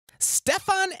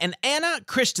Stephan and Anne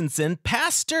Christiansen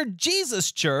pastor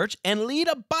Jesus Church and lead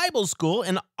a Bible school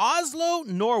in Oslo,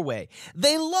 Norway.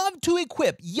 They love to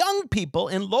equip young people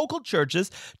in local churches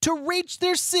to reach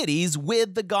their cities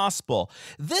with the gospel.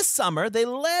 This summer, they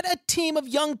led a team of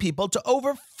young people to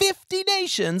over 50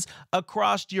 nations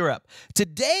across Europe.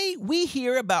 Today, we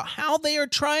hear about how they are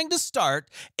trying to start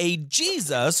a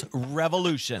Jesus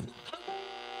revolution.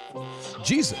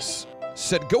 Jesus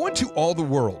said, "Go into all the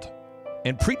world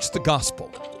and preach the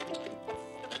gospel."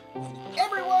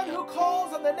 Everyone who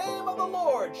calls on the name of the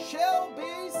Lord shall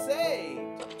be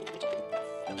saved.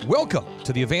 Welcome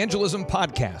to the Evangelism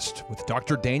Podcast with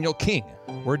Dr. Daniel King,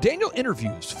 where Daniel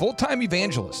interviews full-time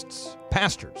evangelists,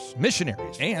 pastors,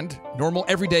 missionaries, and normal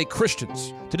everyday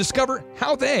Christians to discover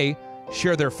how they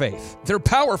share their faith, their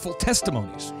powerful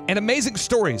testimonies, and amazing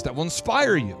stories that will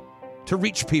inspire you to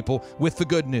reach people with the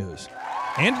good news.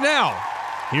 And now,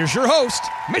 here's your host,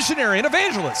 missionary and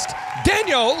evangelist,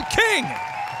 Daniel King.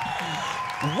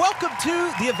 Welcome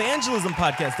to the Evangelism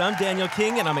Podcast. I'm Daniel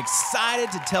King, and I'm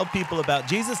excited to tell people about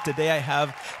Jesus. Today I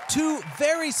have two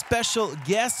very special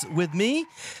guests with me,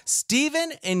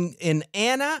 Stephan and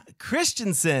Anne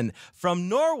Christiansen from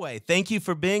Norway. Thank you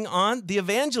for being on the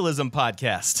Evangelism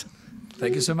Podcast.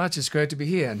 Thank you so much. It's great to be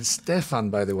here. And Stephan,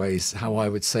 by the way, is how I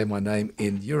would say my name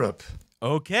in Europe.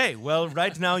 Okay, well,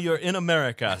 right now you're in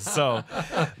America, so,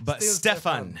 but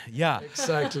Stephan, yeah.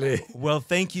 Exactly. Well,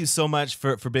 thank you so much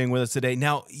for being with us today.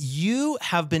 Now, you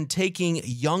have been taking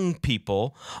young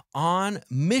people on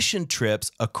mission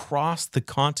trips across the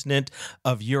continent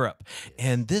of Europe.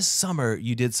 And this summer,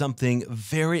 you did something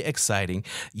very exciting.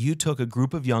 You took a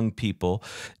group of young people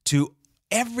to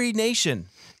every nation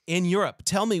in Europe.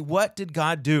 Tell me, what did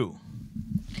God do?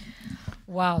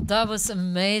 Wow, that was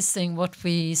amazing what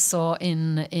we saw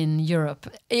in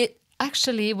Europe. It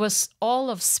actually was all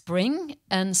of spring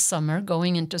and summer,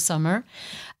 going into summer,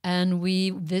 and we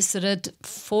visited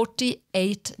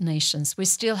 48 nations. We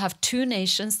still have 2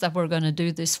 nations that we're going to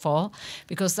do this fall,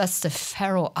 because that's the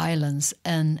Faroe Islands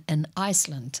and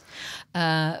Iceland.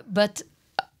 But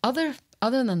other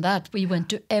than that, we went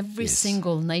to every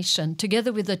single nation,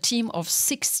 together with a team of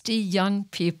 60 young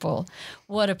people.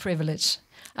 What a privilege.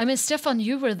 I mean, Stephan,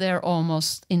 you were there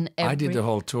almost in every... I did the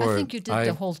whole tour. I think you did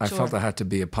the whole tour. I felt I had to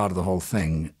be a part of the whole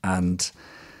thing. And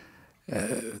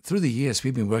through the years,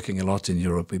 we've been working a lot in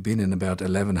Europe. We've been in about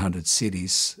 1,100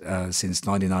 cities since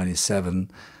 1997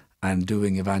 and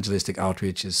doing evangelistic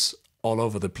outreaches all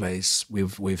over the place.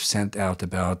 We've sent out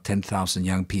about 10,000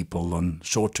 young people on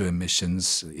short-term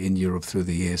missions in Europe through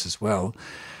the years as well.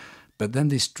 But then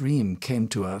this dream came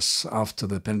to us after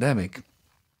the pandemic.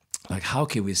 Like, how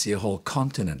can we see a whole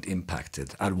continent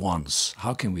impacted at once?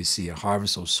 How can we see a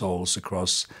harvest of souls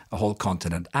across a whole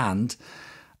continent and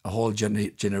a whole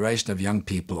generation of young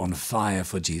people on fire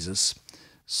for Jesus?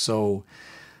 So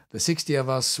the 60 of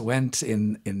us went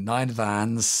in 9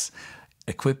 vans,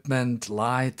 equipment,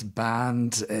 light,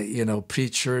 band,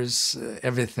 preachers,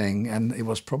 everything. And it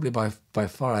was probably by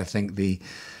far, I think, the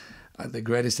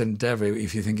greatest endeavor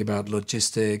if you think about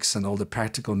logistics and all the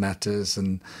practical matters,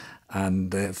 and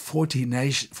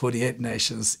 48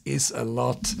 nations is a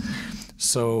lot.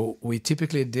 So we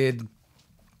typically did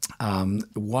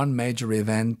one major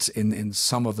event in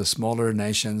some of the smaller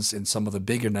nations. In some of the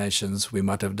bigger nations, we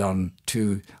might have done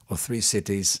 2 or 3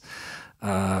 cities,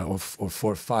 or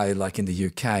 4 or 5, like in the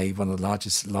UK, one of the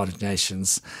largest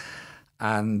nations.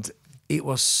 And it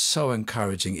was so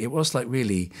encouraging. It was like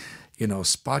really,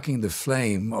 sparking the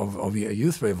flame of a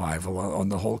youth revival on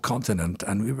the whole continent.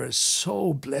 And we were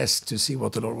so blessed to see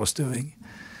what the Lord was doing.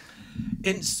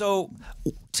 And so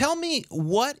tell me,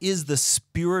 what is the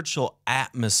spiritual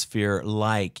atmosphere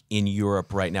like in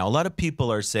Europe right now? A lot of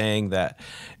people are saying that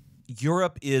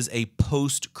Europe is a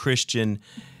post-Christian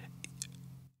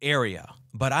area.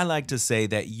 But I like to say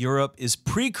that Europe is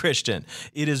pre-Christian.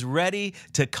 It is ready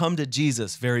to come to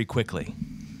Jesus very quickly.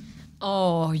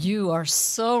 Oh, you are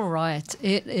so right.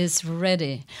 It is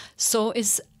ready. So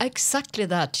it's exactly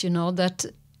that, that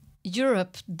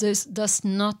Europe does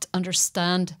not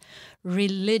understand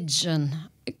religion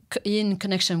in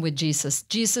connection with Jesus.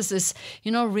 Jesus is,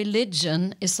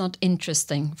 religion is not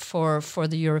interesting for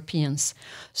the Europeans.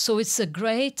 So it's a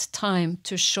great time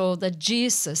to show that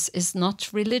Jesus is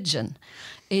not religion.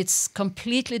 It's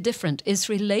completely different. It's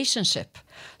relationship.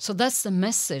 So that's the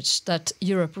message that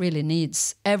Europe really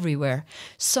needs everywhere.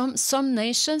 Some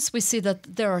nations, we see that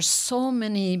there are so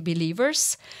many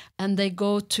believers and they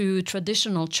go to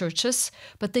traditional churches,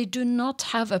 but they do not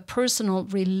have a personal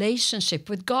relationship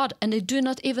with God, and they do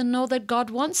not even know that God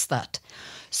wants that.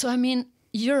 So,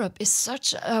 Europe is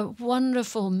such a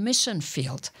wonderful mission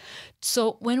field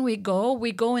So when we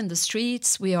go in the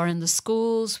streets, we are in the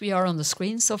schools, we are on the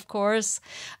screens, of course.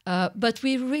 But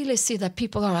we really see that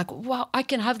people are like, wow, I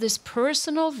can have this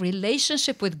personal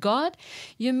relationship with God.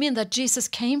 You mean that Jesus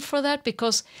came for that?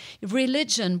 Because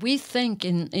religion, we think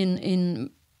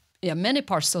in many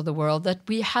parts of the world that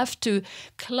we have to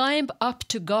climb up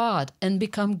to God and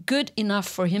become good enough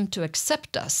for Him to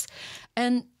accept us.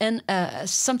 And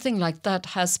something like that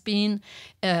has been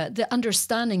the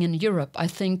understanding in Europe, I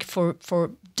think,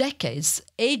 for decades,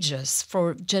 ages,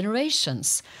 for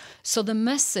generations. So the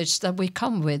message that we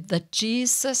come with, that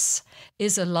Jesus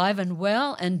is alive and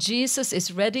well, and Jesus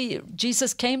is ready,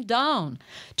 Jesus came down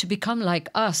to become like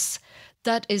us,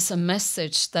 that is a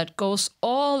message that goes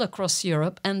all across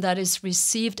Europe and that is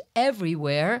received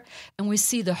everywhere. And we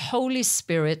see the Holy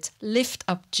Spirit lift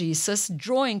up Jesus,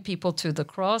 drawing people to the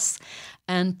cross,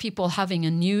 and people having a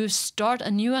new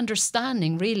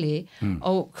understanding, really,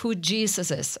 of who Jesus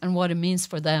is and what it means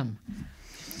for them.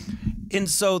 And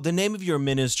so the name of your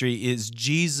ministry is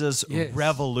Jesus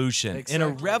Revolution. Exactly.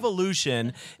 And a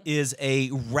revolution is a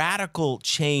radical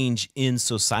change in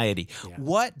society. Yeah.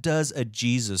 What does a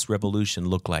Jesus revolution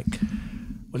look like?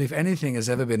 Well, if anything has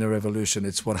ever been a revolution,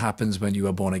 it's what happens when you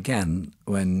are born again,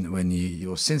 when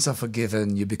your sins are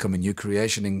forgiven, you become a new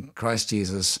creation in Christ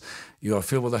Jesus, you are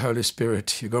filled with the Holy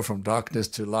Spirit, you go from darkness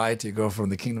to light, you go from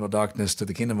the kingdom of darkness to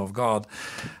the kingdom of God,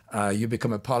 you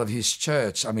become a part of His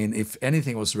church. I mean, if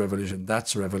anything was a revolution,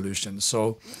 that's a revolution.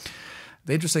 So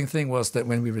the interesting thing was that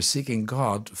when we were seeking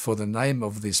God for the name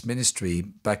of this ministry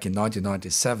back in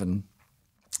 1997,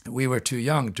 we were too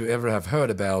young to ever have heard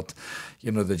about,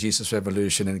 the Jesus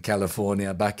Revolution in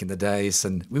California back in the days,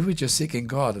 and we were just seeking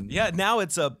God. And yeah, now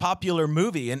it's a popular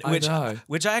movie, and which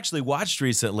I actually watched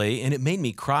recently, and it made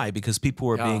me cry because people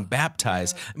were being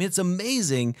baptized. I mean, it's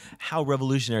amazing how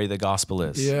revolutionary the gospel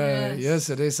is. Yeah, yes,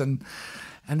 it is, and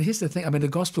here's the thing. I mean, the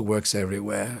gospel works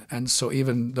everywhere, and so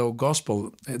even though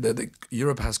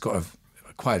Europe has got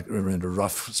quite a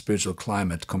rough spiritual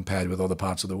climate compared with other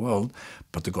parts of the world,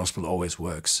 but the gospel always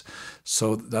works.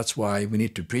 So that's why we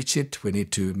need to preach it. We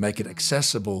need to make it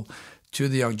accessible to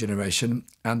the young generation.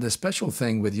 And the special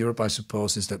thing with Europe, I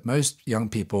suppose, is that most young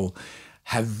people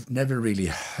have never really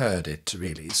heard it,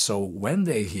 really. So when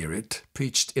they hear it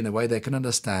preached in a way they can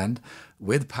understand,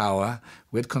 with power,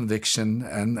 with conviction,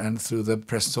 and through the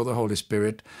presence of the Holy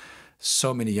Spirit,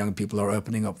 so many young people are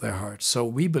opening up their hearts. So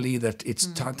we believe that it's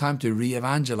time to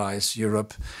re-evangelize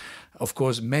Europe. Of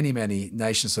course, many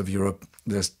nations of Europe,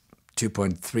 there's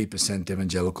 2.3%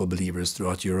 evangelical believers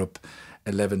throughout Europe,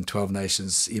 11, 12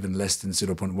 nations, even less than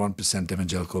 0.1%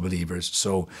 evangelical believers.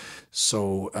 So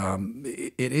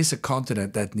it is a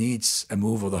continent that needs a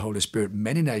move of the Holy Spirit.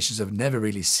 Many nations have never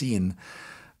really seen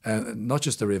not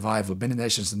just a revival. Many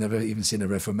nations have never even seen a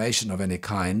reformation of any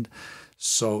kind.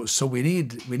 So we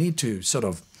need to sort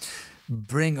of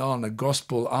bring on a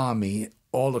gospel army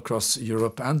all across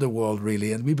Europe and the world,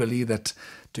 really. And we believe that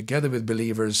together with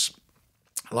believers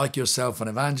like yourself, an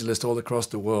evangelist all across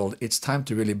the world, it's time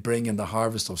to really bring in the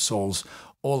harvest of souls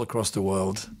all across the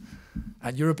world.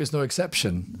 And Europe is no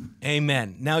exception.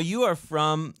 Amen. Now, you are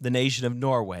from the nation of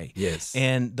Norway. Yes.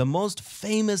 And the most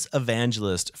famous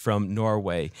evangelist from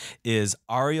Norway is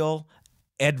Ariel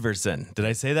Edvardsen. Did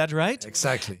I say that right?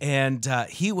 Exactly. And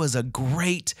he was a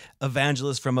great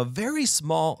evangelist from a very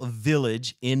small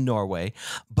village in Norway,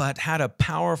 but had a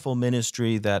powerful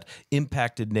ministry that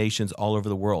impacted nations all over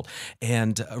the world.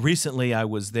 And recently I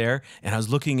was there and I was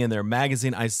looking in their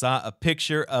magazine. I saw a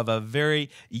picture of a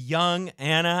very young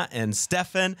Anna and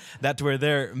Stephan that were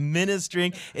there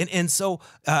ministering. And so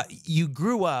you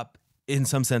grew up, in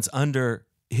some sense, under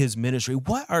his ministry.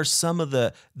 What are some of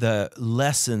the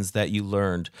lessons that you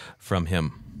learned from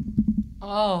him?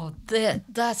 Oh,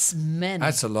 that's many.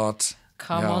 That's a lot.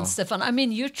 Come on, Stephan. I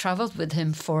mean, you traveled with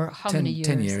him for how many years?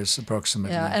 10 years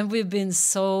approximately. Yeah, and we've been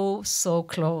so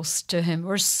close to him.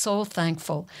 We're so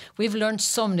thankful. We've learned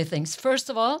so many things. First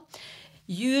of all,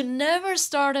 you never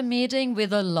start a meeting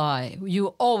with a lie. You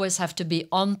always have to be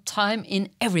on time in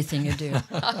everything you do.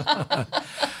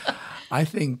 I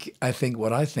think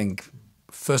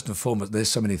first and foremost, there's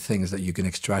so many things that you can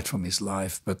extract from his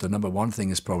life, but the number one thing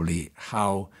is probably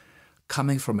how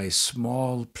coming from a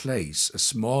small place, a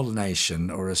small nation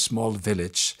or a small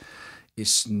village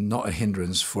is not a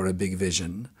hindrance for a big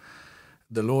vision.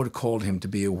 The Lord called him to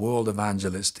be a world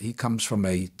evangelist. He comes from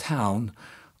a town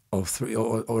of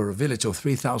or a village of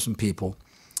 3,000 people.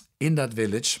 In that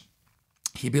village,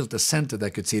 he built a center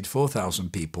that could seat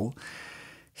 4,000 people.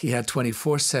 He had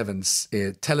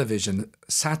 24/7 television,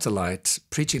 satellite,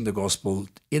 preaching the gospel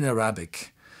in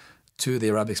Arabic to the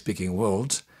Arabic-speaking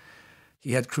world.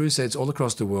 He had crusades all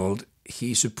across the world.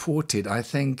 he supported, I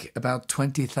think, about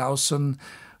 20,000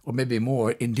 or maybe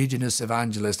more indigenous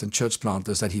evangelists and church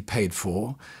planters that he paid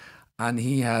for. And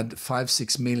he had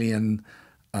 5-6 million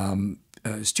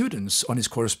students on his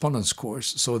correspondence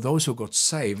course. So those who got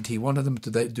saved, he wanted them to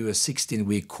do a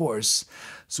 16-week course.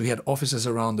 So he had offices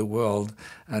around the world.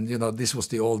 And, this was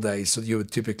the old days. So you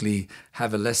would typically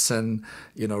have a lesson,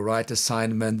 write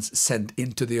assignments, send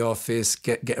into the office,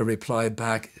 get a reply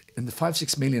back. And the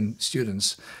 5-6 million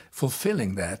students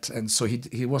fulfilling that. And so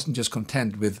he wasn't just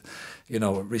content with,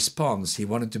 response. He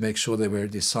wanted to make sure they were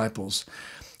disciples.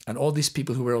 And all these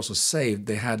people who were also saved,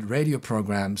 they had radio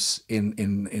programs in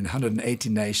 180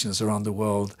 nations around the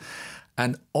world.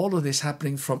 And all of this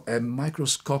happening from a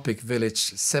microscopic village,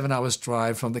 7 hours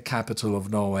drive from the capital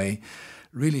of Norway,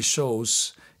 really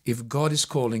shows if God is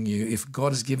calling you, if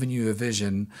God has given you a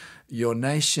vision, your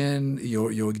nation,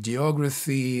 your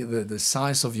geography, the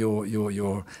size of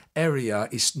your area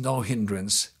is no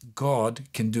hindrance. God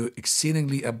can do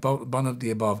exceedingly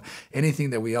abundantly above anything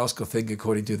that we ask or think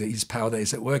according to his power that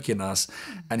is at work in us.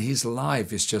 And his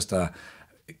life is just a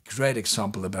great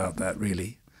example about that,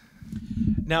 really.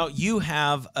 Now, you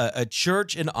have a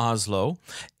church in Oslo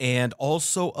and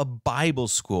also a Bible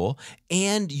school,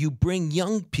 and you bring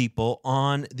young people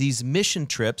on these mission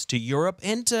trips to Europe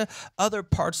and to other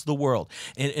parts of the world.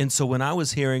 And so when I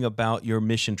was hearing about your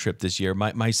mission trip this year,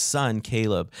 my son,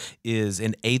 Caleb, is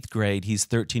in 8th grade. He's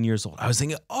 13 years old. I was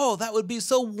thinking, that would be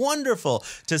so wonderful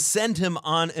to send him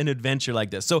on an adventure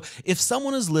like this. So if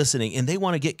someone is listening and they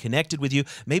want to get connected with you,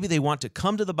 maybe they want to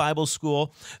come to the Bible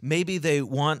school, maybe they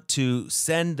want to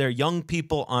send their young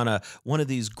people on one of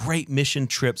these great mission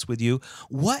trips with you.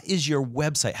 What is your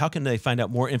website? How can they find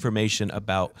out more information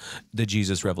about the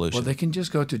Jesus Revolution? Well, they can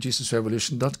just go to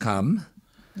jesusrevolution.com.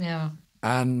 Yeah.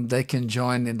 And they can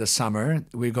join in the summer.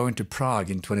 We're going to Prague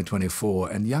in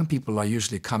 2024. And young people are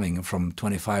usually coming from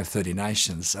 25, 30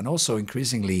 nations. And also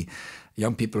increasingly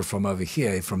young people from over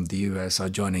here, from the US, are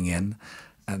joining in.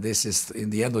 And this is in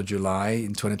the end of July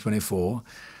in 2024.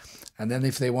 And then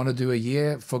if they want to do a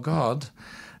year for God,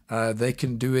 they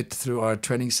can do it through our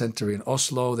training center in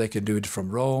Oslo. They can do it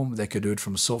from Rome. They could do it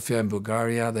from Sofia in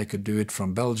Bulgaria. They could do it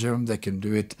from Belgium. They can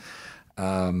do it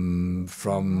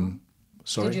from...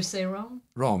 Sorry? Did you say Rome?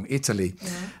 Rome, Italy.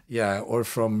 Yeah, or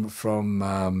from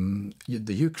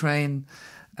the Ukraine.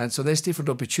 And so there's different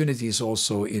opportunities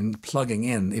also in plugging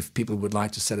in if people would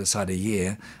like to set aside a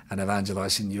year and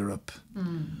evangelize in Europe.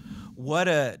 What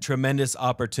a tremendous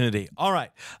opportunity. All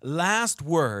right, last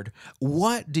word.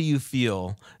 What do you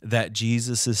feel that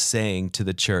Jesus is saying to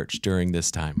the church during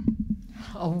this time?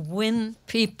 Win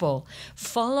people.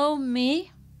 Follow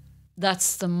me.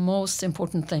 That's the most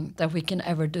important thing that we can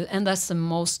ever do. And that's the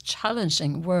most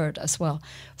challenging word as well.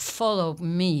 Follow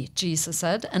me, Jesus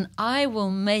said, and I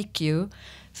will make you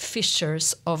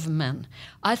fishers of men.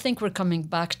 I think we're coming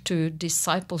back to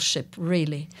discipleship,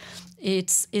 really.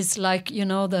 It's like,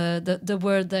 the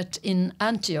word that in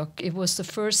Antioch, it was the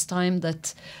first time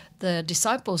that the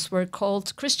disciples were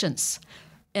called Christians.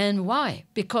 And why?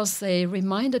 Because they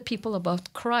reminded people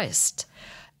about Christ.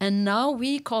 And now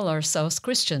we call ourselves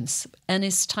Christians, and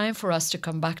it's time for us to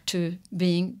come back to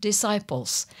being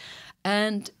disciples.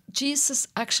 And Jesus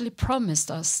actually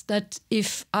promised us that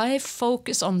if I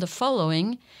focus on the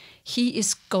following, he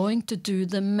is going to do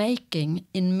the making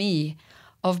in me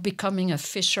of becoming a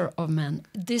fisher of men.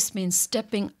 This means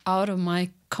stepping out of my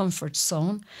comfort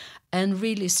zone and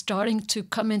really starting to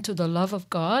come into the love of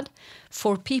God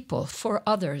for people, for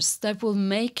others, that will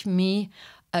make me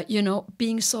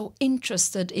being so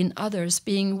interested in others,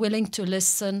 being willing to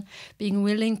listen, being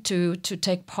willing to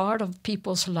take part of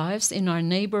people's lives in our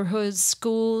neighborhoods,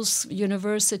 schools,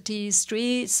 universities,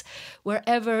 streets,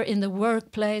 wherever, in the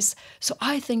workplace. So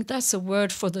I think that's a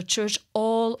word for the church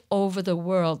all over the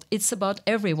world. It's about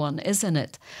everyone, isn't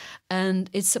it? And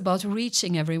it's about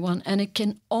reaching everyone. And it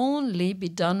can only be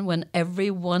done when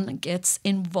everyone gets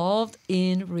involved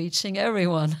in reaching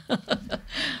everyone.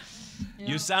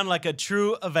 You sound like a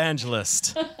true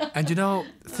evangelist. And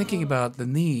thinking about the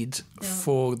need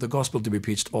for the gospel to be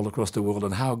preached all across the world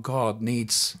and how God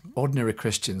needs ordinary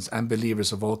Christians and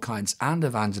believers of all kinds and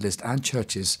evangelists and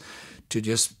churches to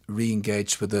just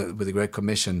re-engage with the Great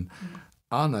Commission.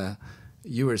 Anna,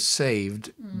 you were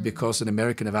saved because an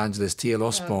American evangelist, T.L.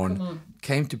 Osborne,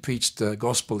 came to preach the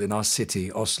gospel in our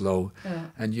city, Oslo.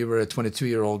 And you were a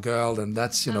 22-year-old girl, and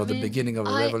that's, the beginning of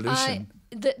a revolution.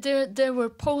 There were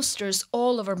posters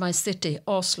all over my city,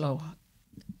 Oslo,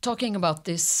 talking about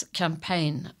this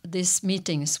campaign, these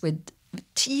meetings with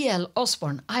T.L.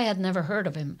 Osborne. I had never heard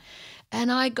of him.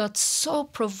 And I got so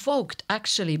provoked,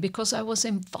 actually, because I was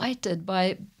invited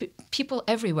by people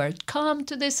everywhere. Come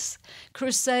to this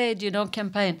crusade,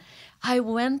 campaign. I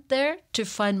went there to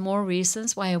find more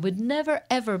reasons why I would never,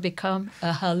 ever become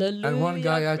a hallelujah And one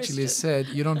guy actually Christian. said,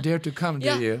 you don't dare to come,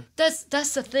 do you?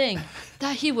 That's the thing.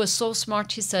 That he was so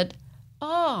smart. He said,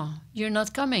 oh, you're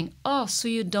not coming. Oh, so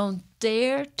you don't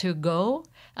dare to go?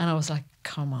 And I was like,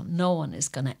 come on, no one is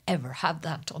going to ever have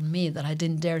that on me, that I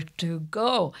didn't dare to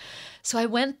go. So I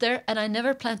went there, and I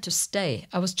never planned to stay.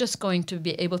 I was just going to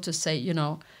be able to say,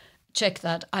 check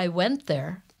that I went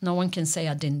there. No one can say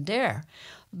I didn't dare.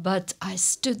 But I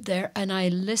stood there and I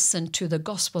listened to the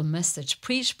gospel message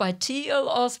preached by T.L.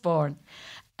 Osborne.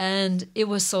 And it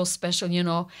was so special,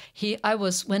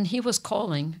 when he was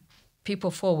calling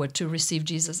people forward to receive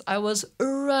Jesus, I was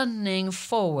running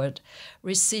forward,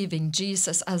 receiving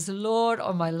Jesus as Lord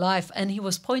of my life. And he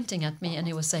was pointing at me and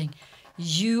he was saying,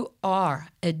 you are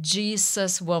a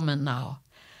Jesus woman now.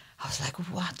 I was like,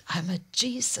 what? I'm a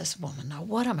Jesus woman now.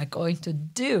 What am I going to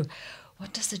do?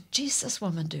 What does a Jesus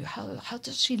woman do? How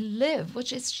does she live?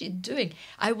 What is she doing?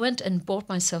 I went and bought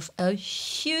myself a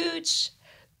huge,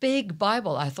 big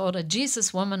Bible. I thought a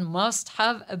Jesus woman must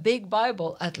have a big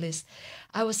Bible at least.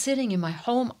 I was sitting in my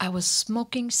home. I was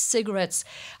smoking cigarettes.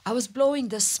 I was blowing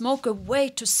the smoke away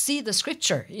to see the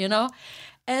scripture,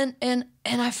 And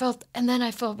I felt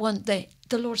one day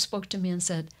the Lord spoke to me and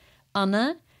said,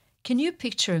 Anna, can you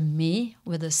picture me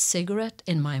with a cigarette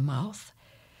in my mouth?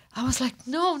 I was like,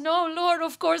 no, Lord,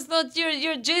 of course not.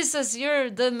 You're Jesus. You're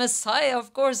the Messiah.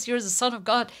 Of course, you're the Son of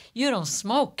God. You don't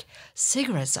smoke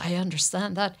cigarettes. I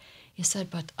understand that. He said,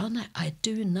 but Anna, I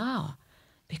do now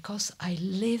because I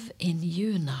live in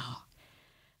you now.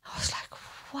 I was like,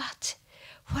 what?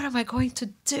 What am I going to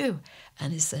do?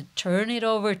 And he said, turn it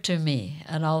over to me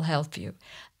and I'll help you.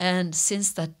 And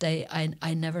since that day,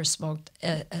 I never smoked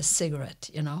a cigarette,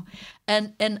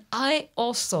 And I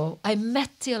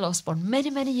met T.L. Osborne many,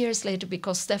 many years later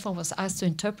because Stephan was asked to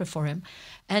interpret for him.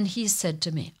 And he said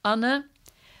to me, Anna,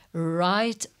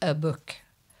 write a book.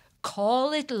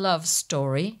 Call it Love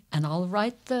Story, and I'll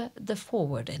write the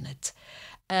foreword in it.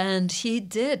 And he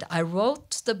did. I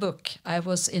wrote the book. I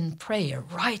was in prayer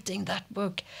writing that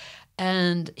book.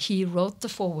 And he wrote the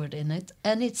foreword in it,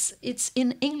 and it's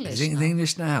in English. It's in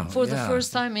English now. For the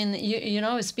first time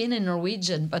it's been in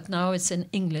Norwegian, but now it's in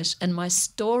English. And my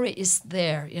story is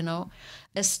there,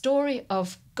 a story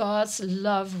of God's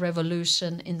love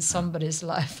revolution in somebody's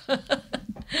life.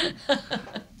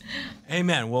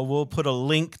 Amen. Well, we'll put a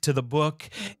link to the book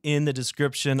in the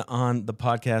description on the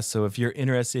podcast. So if you're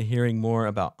interested in hearing more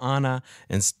about Anna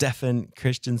and Stephan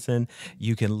Christiansen,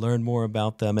 you can learn more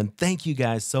about them. And thank you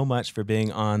guys so much for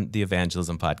being on the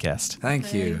Evangelism Podcast.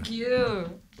 Thank you. Thank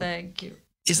you. Thank you.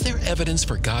 Is there evidence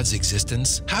for God's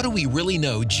existence? How do we really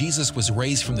know Jesus was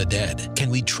raised from the dead? Can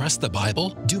we trust the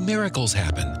Bible? Do miracles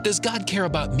happen? Does God care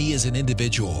about me as an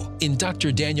individual? In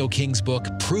Dr. Daniel King's book,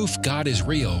 Proof God is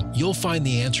Real, you'll find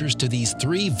the answers to these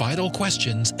 3 vital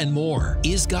questions and more.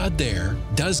 Is God there?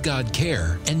 Does God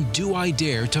care? And do I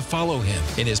dare to follow him?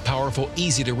 In his powerful,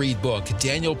 easy-to-read book,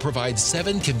 Daniel provides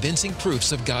 7 convincing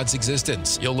proofs of God's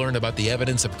existence. You'll learn about the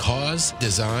evidence of cause,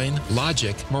 design,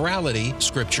 logic, morality,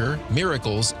 scripture,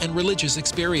 miracles, and religious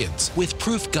experience. With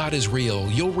Proof God is Real,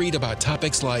 you'll read about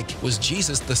topics like, was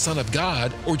Jesus the Son of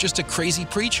God or just a crazy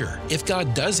preacher? If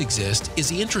God does exist, is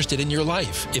he interested in your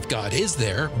life? If God is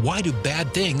there, why do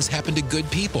bad things happen to good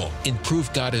people? In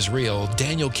Proof God is Real,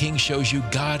 Daniel King shows you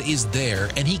God is there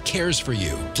and he cares for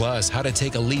you. Plus, how to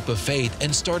take a leap of faith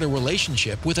and start a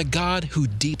relationship with a God who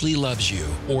deeply loves you.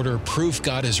 Order Proof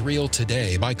God is Real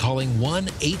today by calling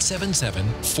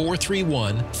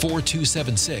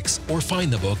 1-877-431-4276 or find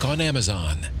the book on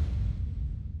Amazon.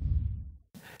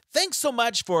 Thanks so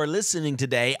much for listening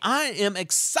today. I am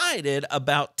excited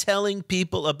about telling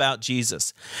people about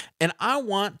Jesus, and I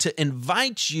want to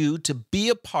invite you to be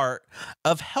a part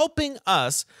of helping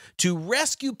us to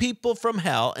rescue people from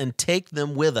hell and take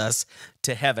them with us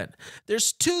to heaven.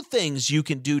 There's 2 things you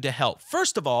can do to help.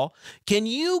 First of all, can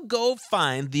you go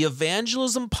find the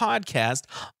Evangelism Podcast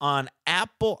on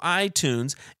Apple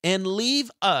iTunes and leave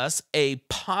us a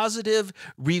positive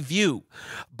review?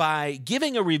 By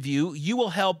giving a review, you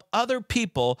will help other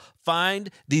people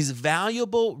find these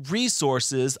valuable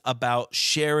resources about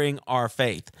sharing our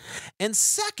faith. And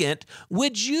second,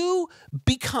 would you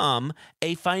become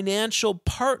a financial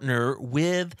partner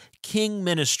with King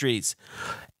Ministries?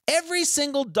 Every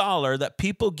single dollar that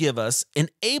people give us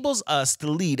enables us to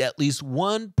lead at least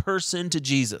one person to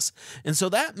Jesus. And so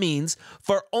that means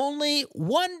for only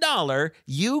 $1,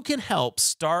 you can help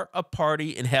start a party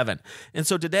in heaven. And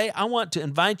so today I want to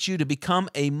invite you to become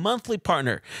a monthly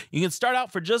partner. You can start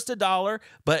out for just $1,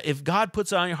 but if God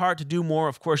puts it on your heart to do more,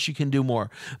 of course you can do more.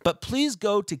 But please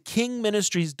go to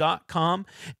kingministries.com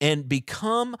and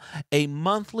become a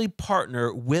monthly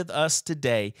partner with us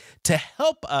today to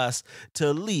help us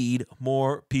to lead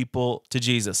more people to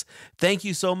Jesus. Thank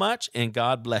you so much, and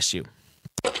God bless you.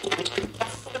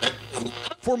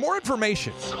 For more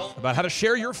information about how to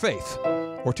share your faith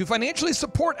or to financially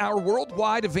support our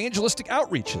worldwide evangelistic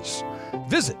outreaches,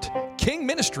 visit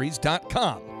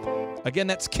kingministries.com. Again,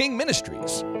 that's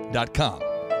kingministries.com.